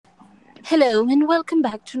Hello and welcome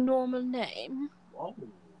back to Normal Name,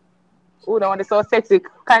 Oh, that one is so sexy.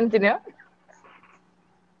 Continue.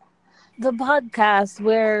 the podcast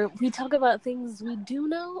where we talk about things we do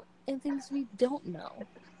know and things we don't know.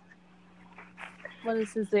 What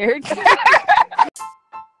is this, Eric?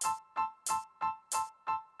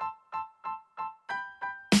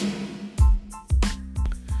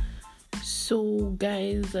 So,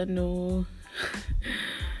 guys, I know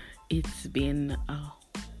it's been a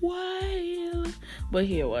while, but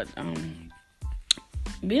here what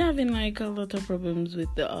been having like a lot of problems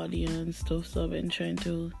with the audio and stuff, so I've been trying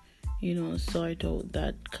to sort out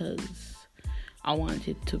that because I want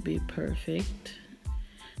it to be perfect.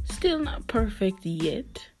 Still not perfect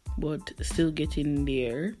yet, but still getting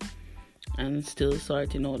there and still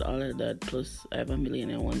sorting out all of that. Plus I have a million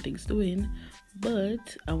and one things doing,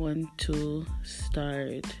 but I want to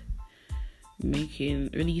start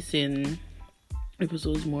releasing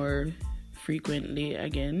episodes more frequently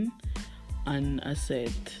again on a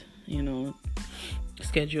set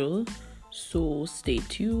schedule, so stay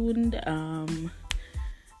tuned.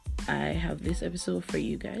 I have this episode for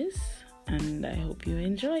you guys and I hope you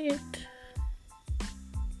enjoy it.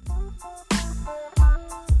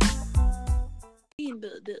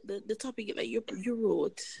 The topic that you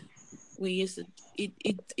wrote when you said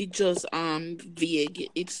it just vague.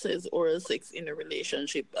 It says oral sex in a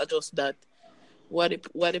relationship. I just that what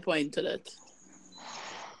the point to that?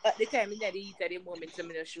 At the time, I eat at the moment, so I'm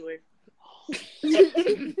not sure.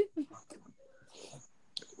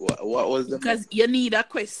 What was the? Because you need a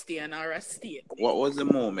question or a statement. What was the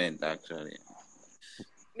moment actually?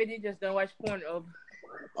 Maybe just don't watch porn of.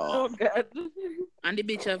 Oh God! And the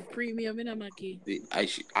bitch have premium in a Maki.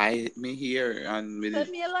 Me here and me. Let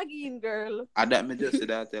me a login, girl. I that me just said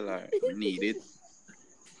that tell her need it.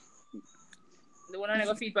 The one I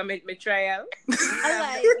go feed for me trial.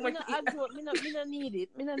 I need it.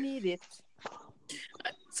 Me not need it.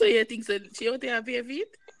 So you think so? She want to have your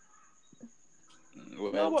feet?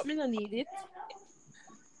 No, but me not need it.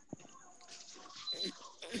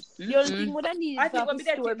 The only thing what I need I is think to what be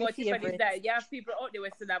that store thing my about it is favorite. that you have people out there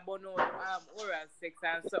with that about oral sex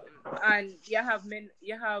and something, and you have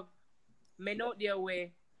men out there where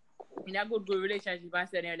in a good relationship and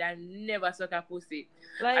say that never suck a pussy,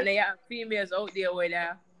 and then you have females out there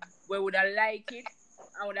where would I like it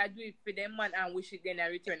and would I do it for them man and wish it then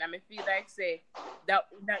in return. And I feel like say that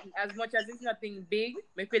as much as it's nothing big,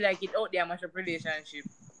 I feel like it out there much of relationship.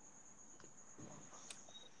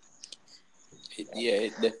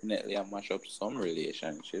 It definitely mash up some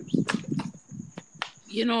relationships.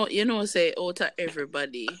 Say out of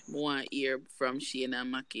everybody want to hear from Shane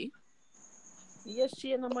and Maki. Yes,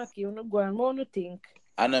 Shane and Maki, you know, go and more think.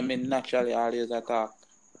 And I mean naturally always attack.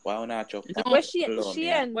 Why not chop? Well,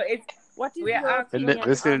 Shane, But it's what is we your are opinion?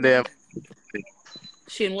 Listen there.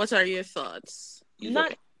 Shane, what are your thoughts?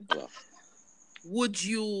 Not Would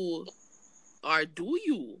you or do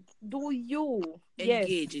you yes.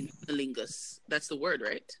 engage in lingus? That's the word,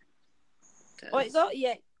 right? Oh, so,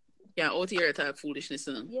 yeah. Yeah, out here attack foolishness.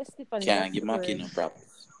 Yes, Stephanie. Can't give Maki no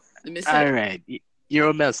props. All right. You're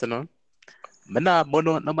a mess, no? Me nah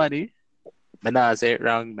mono nobody. Me nah say it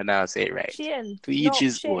wrong. Me nah say it right. Shane, To each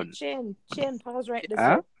his own. Shane, pause right there.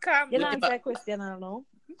 Huh? You know answer that question, I don't know.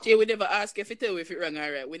 Jay, we never ask if you tell if it wrong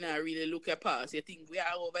or right. We not really look at past. You think we are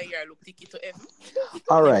over here look ticket to heaven?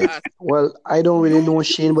 All right. Well, I don't really know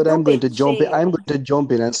Shane, but I'm going to jump in. I'm going to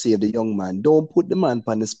jump in and save the young man. Don't put the man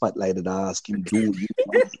on the spotlight and ask him, do you?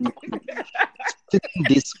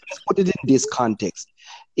 Put it in this context.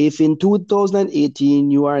 If in 2018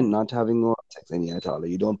 you are not having oral sex any at all,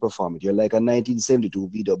 you don't perform it, you're like a 1972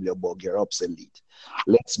 VW bug, you're obsolete.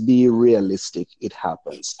 Let's be realistic. It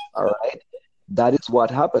happens. All right. That is what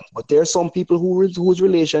happens. But there are some people whose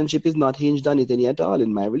relationship is not hinged on it any at all.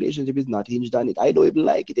 And my relationship is not hinged on it. I don't even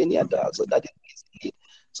like it any at all. So that is basically it.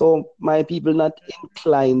 So my people not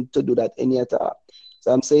inclined to do that any at all.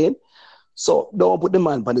 So I'm saying, so don't put the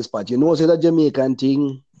man on the spot. You know, say that Jamaican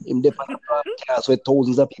thing, in the podcast where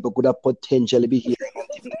thousands of people could have potentially be hearing.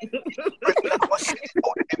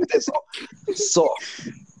 So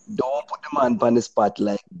don't put the man on the spot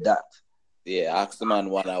like that. Yeah, ask the man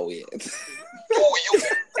wanna wait. If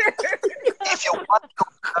you want to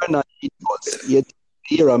learn on it,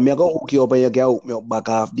 here, I'm going to hook you up and you can hook me up back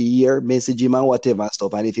half the year, message him and whatever and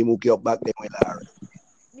stuff. And if he hook you up back, then we'll learn.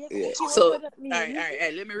 Yeah. So, all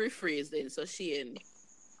right, let me rephrase then. So, Shane,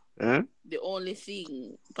 Huh? the only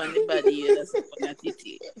thing on the body is on a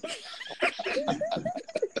titty.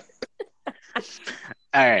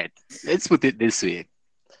 All right. Let's put it this way.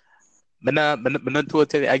 I'm not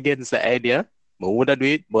totally against the idea. I would do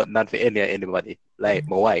it, but not for anybody. Like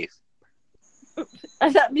my wife.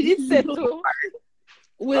 And that me did say too.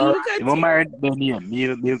 Well, look at If I'm it. married, then yeah,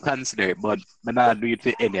 me consider it, but me not do it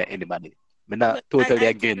for anybody. Me not Look, totally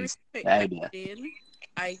I can against respect the that, idea. Jane.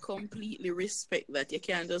 I completely respect that. You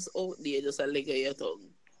can't just out there just a leg of your tongue.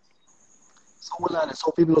 So hold on.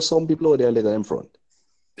 Some people out there like in front.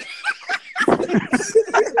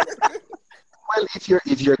 Well,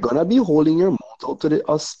 if you're gonna be holding your mouth out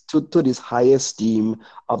to to this high esteem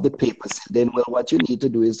of the papers, then well, what you need to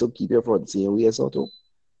do is to keep your front saying yes or to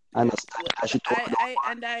understand. Well, I should talk about I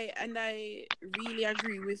really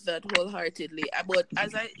agree with that wholeheartedly.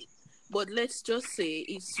 But let's just say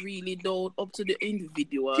it's really down up to the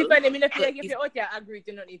individual. Tiffany, me not feel So like if you out here agree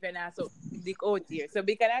to not even ask so dick out here. So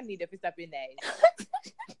because I need to stop in nice.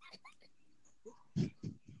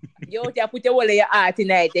 You out here put your whole of your heart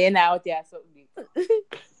tonight, then out here so big.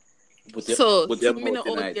 So put your me mouth not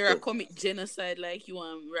out tonight, there so. commit genocide like you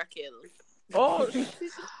and Raquel. Oh,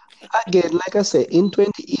 again, like I say, in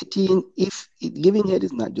 2018, if giving head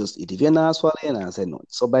is not just it, if you're not swallowing, you're not saying no.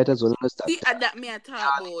 So bite as well understand. See, that me I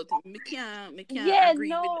talk about. Me can't Yeah, agree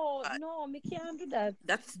with that. no, me can't do that.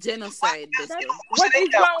 That's genocide, Bester. what is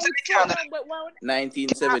wrong with someone but one?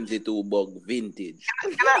 1972 bug vintage.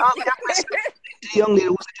 Can I ask you a question? The young lady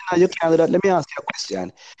who said you can't do that. Let me ask you a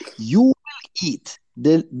question. You will eat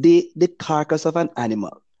the carcass of an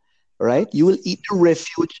animal, right? You will eat the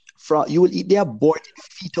refuge from. You will eat the aborted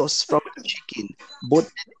fetus from a chicken, but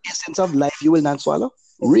the essence of life you will not swallow.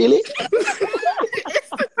 Really?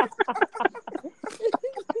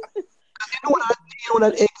 You know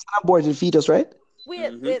that eggs an aborted fetus, right?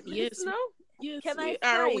 Wait, Mhm. Yes. no. Yes, Can I we fry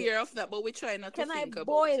are it? aware of that, but we try not to Can I think about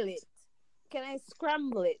boil it? Can I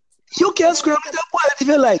scramble it? You can scramble it and boil it if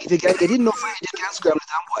you like. If you can get it enough, you can scramble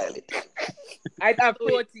it and boil it. I have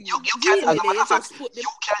Wait, protein. You Really, can, as a they matter of fact, just put the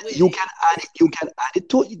you can add it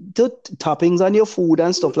to toppings on your food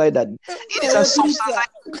and stuff like that. It is a substance that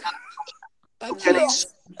you can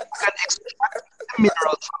extract the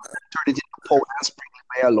minerals from it and turn it into powder and sprinkle it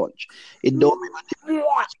by your lunch. It don't even depend on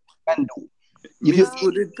what you can do. If you eat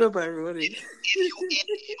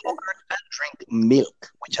yogurt and drink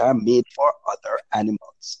milk, which are made for other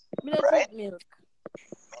animals, Me don't right? drink milk. I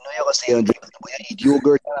know you're gonna say you drink, but you eat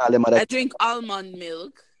yogurt and all them other I drink almond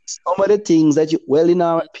milk. some of the things that you in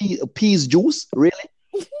our peas juice, really?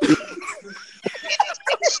 It's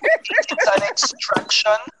an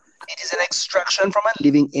extraction. It is an extraction from a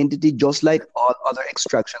living entity, just like all other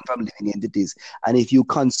extraction from living entities. And if you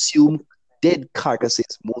consume dead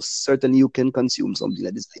carcasses, most certainly you can consume something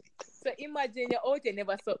that is living. So imagine you're out there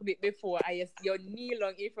never sucked it before and you knee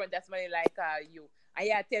long in front of somebody like you. And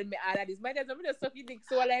you tell me all of this. Might as well just suck your dick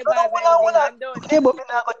so like Yeah, but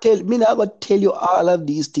me not gonna tell you all of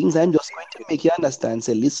these things. I'm just going to make you understand.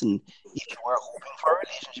 Say, listen, if you are hoping for a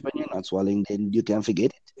relationship and you're not swallowing, then you can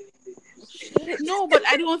forget it. No, but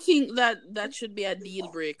I don't think that should be a deal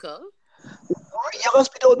breaker. You're gonna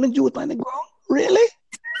spit out my juice on the ground? Really?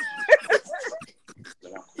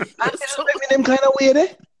 I'm disrespecting them kind of way, eh?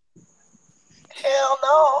 Hell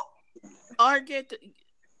no. Or get,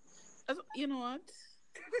 you know what?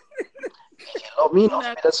 You love me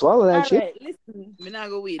enough to swallow that All shit. right, listen. Me not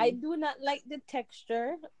go with I it. do not like the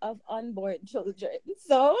texture of unborn children.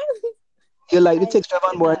 So You like the texture of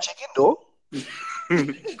unborn chicken, though?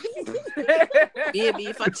 Maybe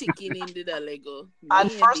if a chicken in the Lego. And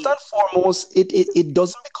Maybe. first and foremost, it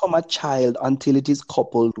doesn't become a child until it is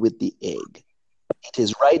coupled with the egg. It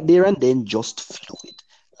is right there and then just fluid,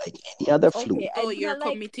 like any other fluid. okay, I So do you're not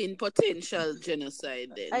like. committing potential genocide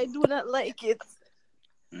then. I do not like it.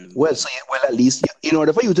 Well, at least in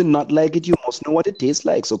order for you to not like it, you must know what it tastes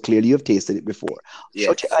like. So clearly, you've tasted it before. Yes.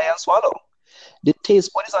 Shut your eye and swallow. The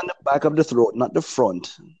taste bud is on the back of the throat, not the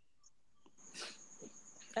front.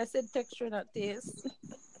 I said texture, not taste.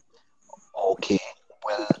 Okay.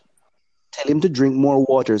 Well, tell him to drink more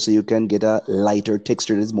water so you can get a lighter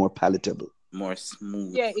texture that is more palatable. More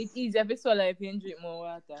smooth. Yeah, it's easier to swallow if you drink more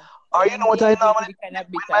water. Or you know what I normally kind of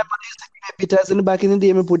when my mother used to give me bitters in the back in the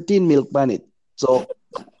day, I put tin milk on it. So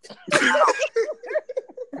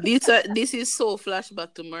This is so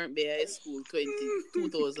flashback to Murphy Bay High School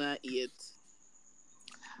 2008.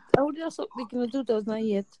 I would just speak in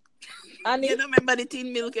 2008. And You don't remember the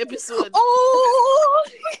Teen Milk episode? oh,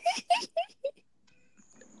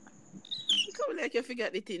 Come like you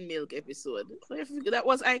forgot the Teen Milk episode. That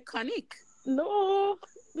was iconic. no,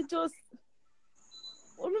 we just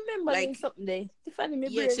remember Like, something there. Tiffany, my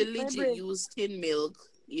Yeah, brain, she my legit brain. used tin milk.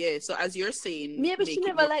 Yeah, so as you're saying, Maybe make she it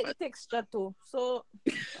never more liked the texture too. So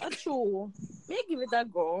that's true. May give it a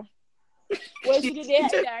go. Well, she did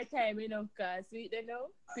it at that time, you know, because sweet, you know,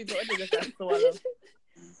 people under the swallow.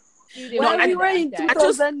 When we were in that time.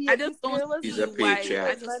 2008, I this just girl don't was He's a see why. patriot.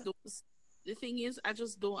 I just don't. The thing is, I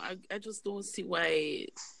just don't see why.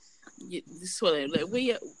 This one, like,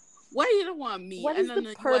 why you don't want me? What I is don't the know.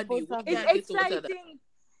 You are purpose the of we it? can't It's get out of that. exciting.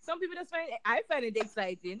 Some people just find it. I find it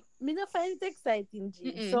exciting. Me not find it exciting,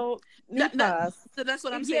 G. Mm-mm. So me pass. So that's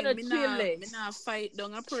what I'm If saying. you're Me not not fight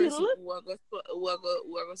down a Chill. person who are go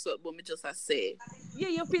sort, but me just a say. Yeah,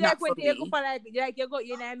 you feel Not like when for you me. go like you go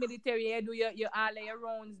in the military, you do your all of your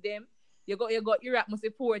rounds them. You got Iraq must say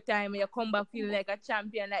 4 times and you come back feeling like a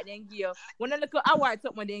champion like them gear. When I look at award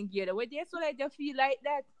something then gear, where they so like you feel like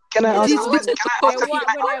that. Can I ask? It's Can because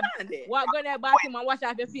I ask? Walk gonna bathroom and wash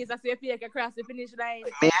off your face as you feel like across the finish line.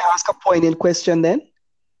 May I ask a poignant question then?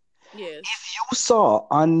 Yes. If you saw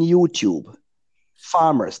on YouTube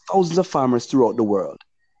farmers, thousands of farmers throughout the world,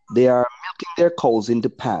 they are milking their cows into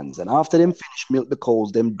pans, and after them finish milk the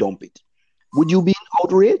cows, them dump it. Would you be in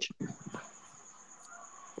outrage?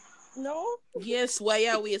 No. Yes. Why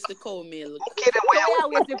you waste the cow milk? Okay, then So why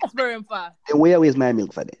always the sperm for? where is my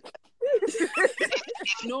milk for that?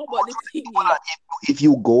 No, but the thing is, If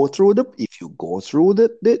you go through the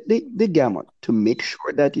gamut to make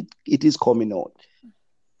sure that it is coming out, then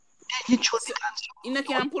it should be you know,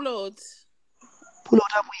 can pull out. pull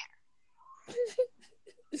out of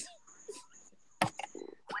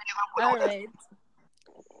where. All right.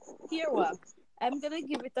 Here what? I'm gonna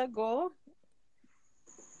give it a go.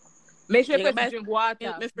 Make sure You people gotta drink water.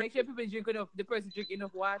 milk, Make sure people drink enough. The person drink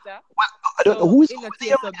enough water. I don't know So who is it not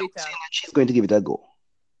saying taste so bitter. that she's going to give it a go.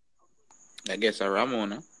 I guess a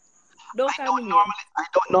Ramona. Don't I call don't me normally, I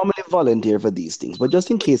don't normally volunteer for these things, but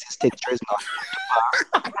just in case his texture is not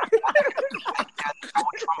up to par, I can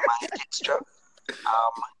vouch from my texture.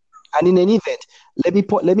 And in any event, let me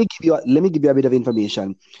give you a bit of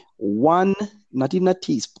information. One, not even a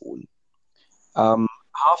teaspoon,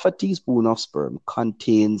 half a teaspoon of sperm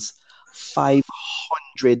contains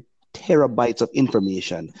 500 terabytes of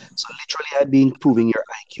information. So literally, I'd be improving your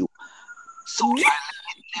IQ. So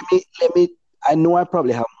let me. I know I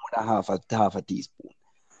probably have more than half a teaspoon.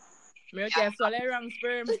 Me okay, swallow wrong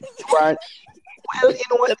sperm. You are, well, you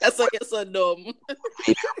know what? That's why you're so dumb.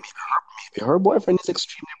 Maybe her boyfriend is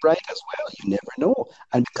extremely bright as well. You never know.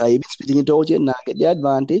 And because you've been spitting it out, you not get the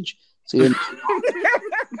advantage. So you're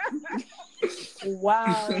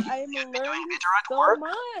Wow, I'm learning better at so work.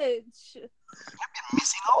 much.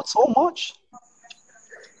 Missing out so much.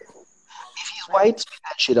 If he's white, spit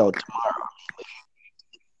that shit out tomorrow.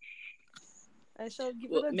 I shall give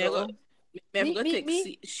Well, it a me I go. go- me have to take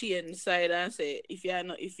Me. she inside and say if you are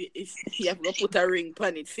not if you have to put a ring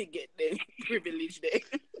pan it, forget the privilege there.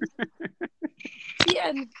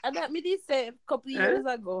 Yeah, and that me did say a couple years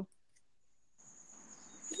ago.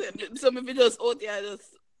 So if you just out there just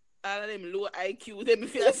all of them low IQ, them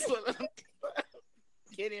if you so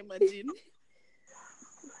can you imagine?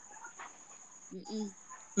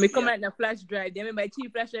 Me come out in a flash drive. Then me buy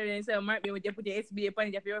cheap flash drive and say, mark me when you put the SBA upon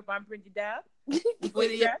it, if you ever print it out. When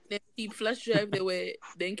you keep flash drive the way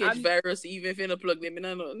then catch virus even if you don't plug them in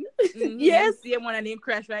or nothing. Yes. See one and then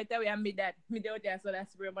crash right away and me that. Me out there so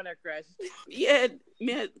that's where gonna crash. Yeah,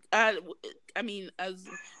 I mean as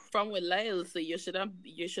from what Lyle say you should have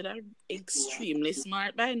extremely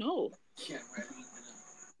smart by now.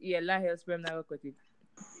 Yeah, Lahel sperm now cut it.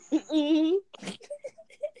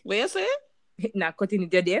 What you say? Now cutting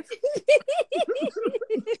it to death.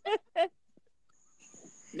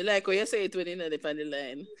 Me like how you say it when you're not on the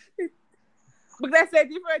line. But that's a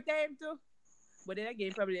different time too. But then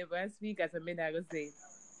again, probably never speak as a man I go say.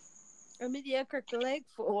 I mean, yeah, crack the leg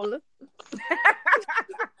fall.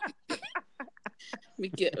 Me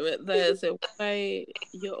get that say why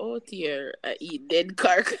you out here I eat dead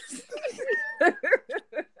carcass.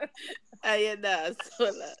 I not so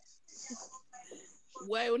like,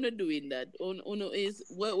 why you not doing that? Uno is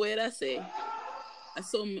what did I say? I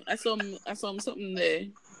saw something there.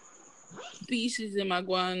 Species in my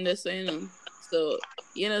guan, so you know. So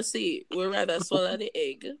you know, see, we rather swallow the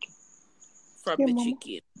egg from the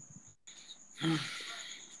chicken.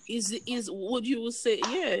 Is would you say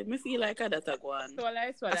me feel like that guan?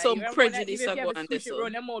 Swallow. Some prejudice even if you guan have to there switch it so.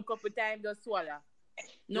 around the mouth couple times, just swallow.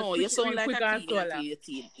 No, Just you switch it sound real like quick a and swallow. cleaner to your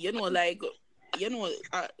teeth. You know, like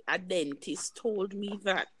a dentist told me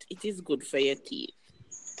that it is good for your teeth.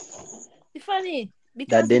 It's funny. That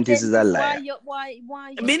Because dentist is a liar. Why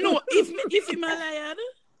I mean, no, if him a liar,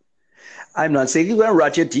 I'm not saying you're going to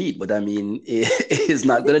rot your teeth, but I mean, it's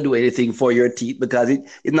not going to do anything for your teeth because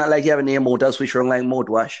it's not like you have an air motor switch wrong like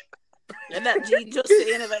mouthwash. and that Jean just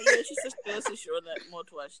saying about she says she show that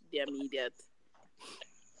mouthwash the immediate.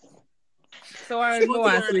 So I She know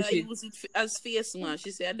would I switch it. use it as face wash.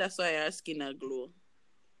 She said that's why her skin a glow.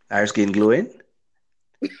 Our skin glowing?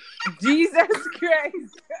 Jesus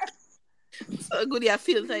Christ. So good, you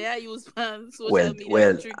filter you use on social Well, media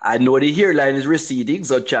well, to trick. I know the hairline is receding,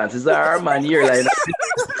 so chances are man hairline.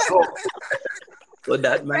 So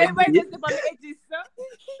that might Everybody be. just step on the edges, sir.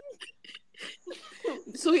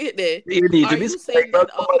 So wait there. You need to Are be you saying surprised that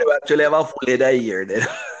somebody who actually have a full head of hair. Then.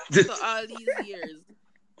 so all these years,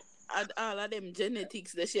 and all of them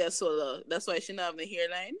genetics that she has swallow, that's why she not have the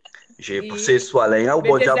hairline? She's swallowing a bunch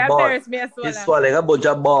Because of that bald. parents me as She's well. swallowing a bunch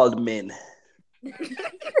of bald men.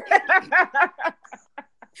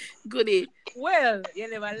 Goody. Well, you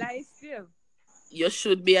never lie still. You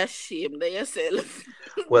should be ashamed of yourself.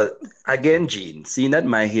 Well, again, Jean, seeing that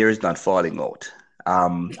my hair is not falling out,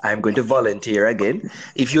 I'm going to volunteer again.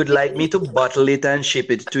 If you'd like me to bottle it and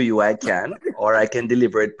ship it to you, I can, or I can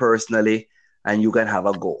deliver it personally, and you can have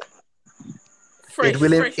a go. Fresh, It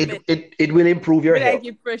will fresh milk. it will improve your But I health.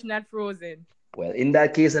 keep fresh, not frozen. Well, in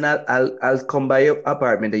that case, and I'll come by your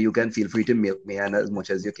apartment, and you can feel free to milk me and as much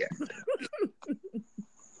as you can.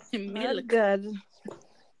 Oh, Milk. God.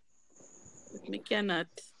 Me cannot.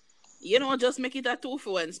 You know, just make it a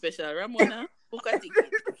 2-for-1 special. Ramona, book a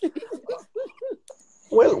ticket.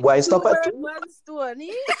 Well, why stop at Bird, two? one stone,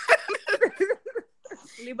 eh?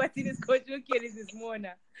 Liberty is going to kill this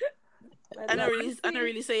morning. I don't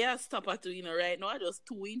really say yeah, stop at 2, right now. I'm just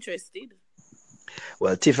too interested.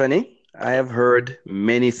 Well, Tiffany, I have heard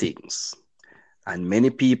many things, and many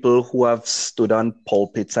people who have stood on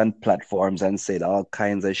pulpits and platforms and said all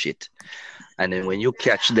kinds of shit. And then when you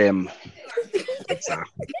catch them,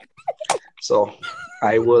 so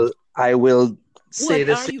I will say What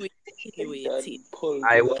this. are you insinuating?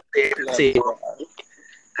 I will say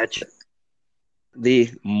that the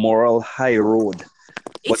moral high road.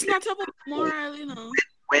 It's not about moral,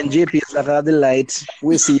 When JP is at the light,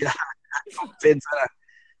 we see feds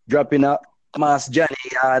dropping a mass Johnny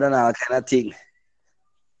yard and all kind of thing.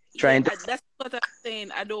 Trying to That's what I'm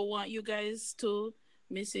saying. I don't want you guys to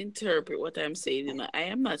misinterpret what I'm saying. I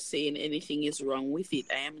am not saying anything is wrong with it.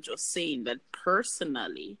 I am just saying that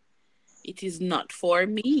personally, it is not for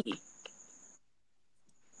me.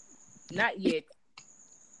 Not yet.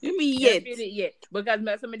 You mean Don't yet? feel it yet.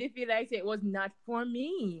 Because somebody feel like it was not for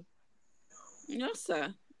me. No,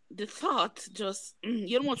 sir. The thought just,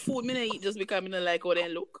 you know what food me eat just because I don't like how they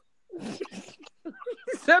look?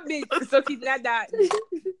 So big, so it's not that.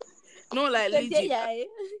 No, like legit. Yeah.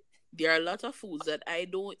 There are a lot of foods that I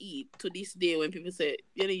don't eat to this day when people say,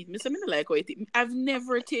 you know, I don't like how it is. I've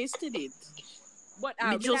never tasted it. But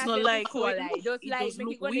Me just not like how it like, look. just It like just make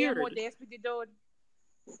look it go weird. there more, they spit it out.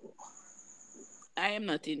 I am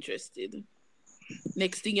not interested.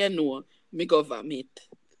 Next thing you know, me go vomit.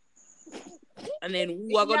 And then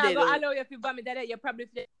who I go Nah, there? but allow you to vomit that you probably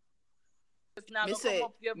now Me go say, come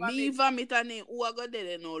up your me vomit. vomit and then who I go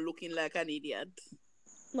there now looking like an idiot.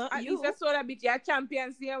 Not At you. least I saw that bitch, you're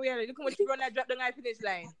champions here. Look how much you run and drop the guy finish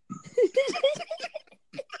line.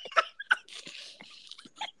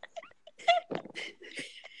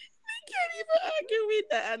 Can't even argue with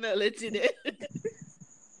that analogy there.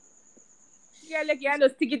 Yeah, like you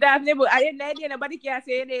just stick it off there, but I didn't idea nobody can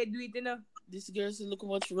say they do it, This girl said, look how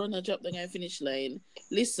much run and drop the guy finish line.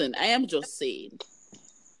 Listen, I am just saying.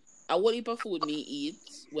 I what heap of food me eat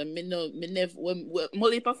when me never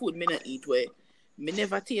more heap of food me not eat where me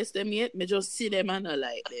never taste them yet. Me just see them and I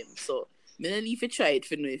like them. So me not need to try it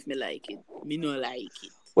for know if me like it. Me not like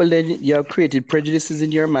it. Well, then you have created prejudices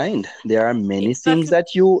in your mind. There are many things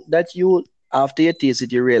Exactly. that you after you taste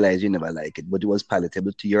it, you realize you never like it, but it was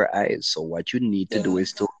palatable to your eyes. So what you need to do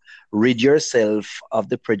is to rid yourself of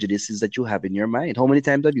the prejudices that you have in your mind. How many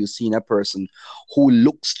times have you seen a person who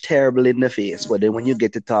looks terrible in the face, but then when you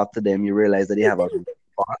get to talk to them, you realize that they have an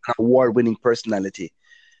award-winning personality?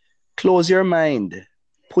 Close your mind.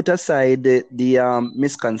 Put aside the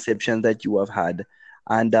misconceptions that you have had,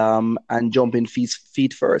 and jump in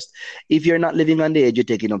feet first. If you're not living on the edge, you're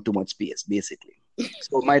taking up too much space, basically.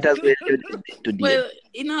 So might as well you to deal. Well,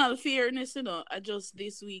 in all fairness, I just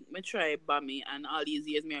this week me try Bami, and all these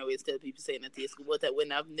years me always tell people saying it tastes good, but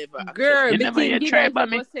when I've never Girl, You the never thing yet you try guys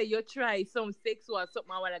Bami? must say you try some sex or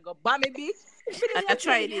something I wanna go Bami bitch. I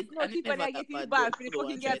tried it, No and it keep on never getting happened, bad but for the I don't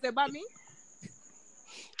fucking want girl to say Bami.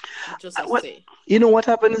 just a What say. you know what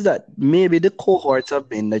happened is that maybe the cohorts of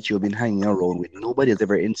men that you've been hanging around with, nobody has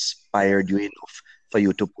ever inspired you enough for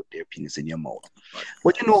you to put their penis in your mouth.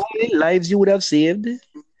 But you know how many lives you would have saved?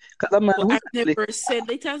 Because a man But who's I've never said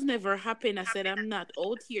it has never happened. I said I'm not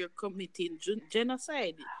out here committing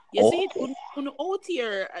genocide. You see it, when out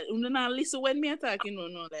here, when not listen when me attack, no,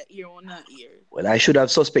 like ear or not ear. well, I should have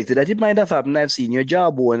suspected that it might have happened. I've seen your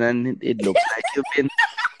jawbone, and it looks like you've been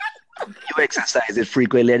You exercise it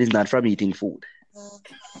frequently and it's not from eating food.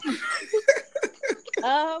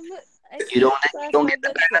 I You don't exercise don't all get the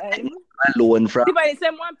the kind of time. thing alone from. See, but the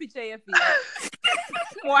same one picture you feel.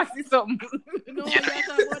 Want to see something? No, you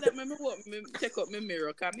talk about that. Me check out my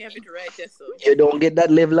mirror. Can me have it right there, so. You don't get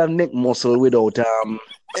that level of neck muscle without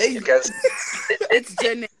you can It's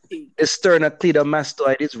genetic. the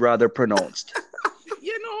sternocleidomastoid is rather pronounced.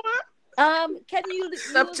 You know what? Can you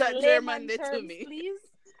use Snapchat German layman there to terms, me. please?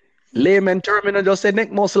 Layman term, you know, just said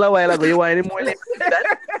neck muscle a while ago. You want any more? That?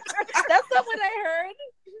 That's not what I heard.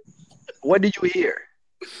 What did you hear?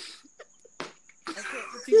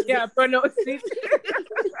 Yeah, pronounce it.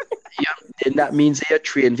 Then that means you're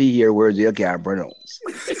trained to hear words you can't pronounce.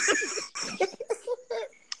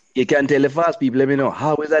 You can tell the fast people, let me know.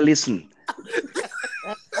 How is that listen?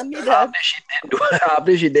 I mean Half that. the shit they do, half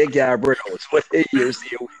the shit they can't pronounce. What they hear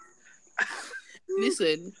say.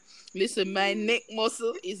 Listen, my neck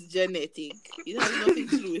muscle is genetic. It has nothing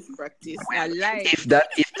to do with practice. I like. If that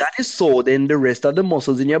is so, then the rest of the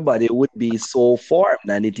muscles in your body would be so formed,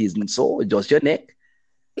 and it isn't so. Just your neck.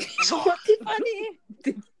 So Tiffany.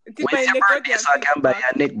 when's your birthday so I can buy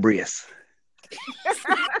a neck brace?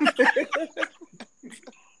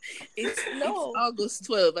 It's No. August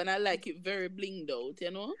 12th, and I like it very blinged out,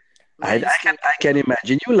 you know? I can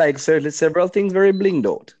imagine you like several things very blinged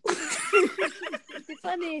out.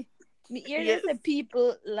 Tiffany. Me hear Yes. that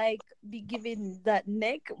people like be giving that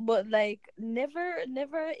neck, but like never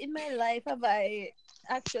in my life have I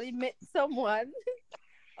actually met someone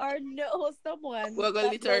or know someone. We're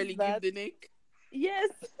going to that literally does give that. the neck. Yes.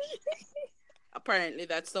 Apparently,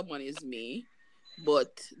 that someone is me,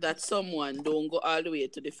 but that someone don't go all the way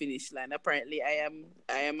to the finish line. Apparently, I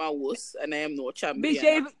am a wuss, and I am no champion.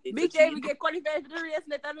 Bitch, if you get qualified for the race,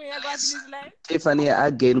 let us know you got to this line. Tiffany,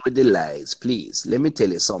 again with the lies, please. Let me tell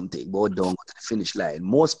you something. But don't go to the finish line.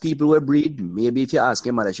 Most people will breed. Maybe if you ask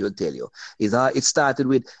your mother, she'll tell you. It started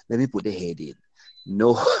with, let me put the head in.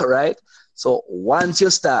 No, right? So once you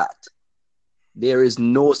start, there is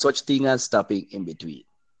no such thing as stopping in between.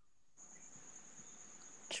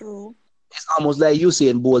 True. It's almost like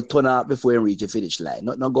Usain Bolt turn up before you reach the finish line.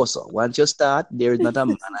 Not go so. Once you start, there is not a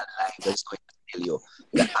man alive that's going to tell you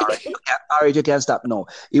that all right, you can't stop now.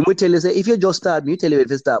 He will tell you, say, if you just start, me tell you if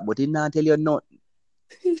you stop, but he not tell you nothing.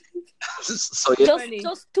 So you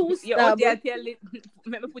Just two You out stab. there tell it,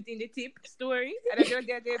 let me put in the tip story, and I don't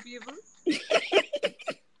get there people.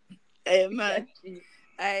 Hey, man,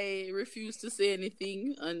 I refuse to say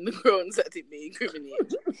anything on the grounds that it may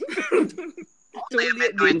incriminate.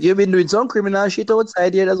 You've been doing some criminal shit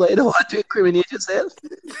outside here, that's why you don't want to incriminate yourself.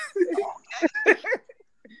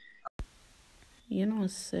 You know,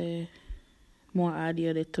 say more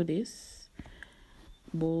audio to this,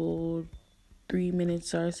 about 3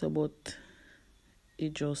 minutes or so, but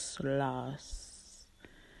it just lost.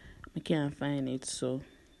 I can't find it, so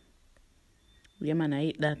yeah, man, I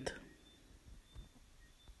hate that.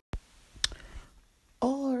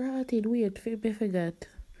 Oh, right, wait, I forgot.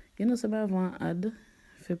 You know, some have one ad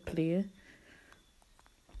for play.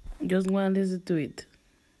 Just go and listen to it.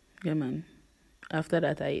 Yeah, man. After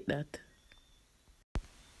that, I hate that.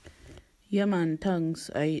 Yeah, man, thanks.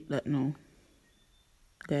 I hate that now.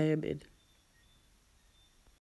 Go ahead, bed.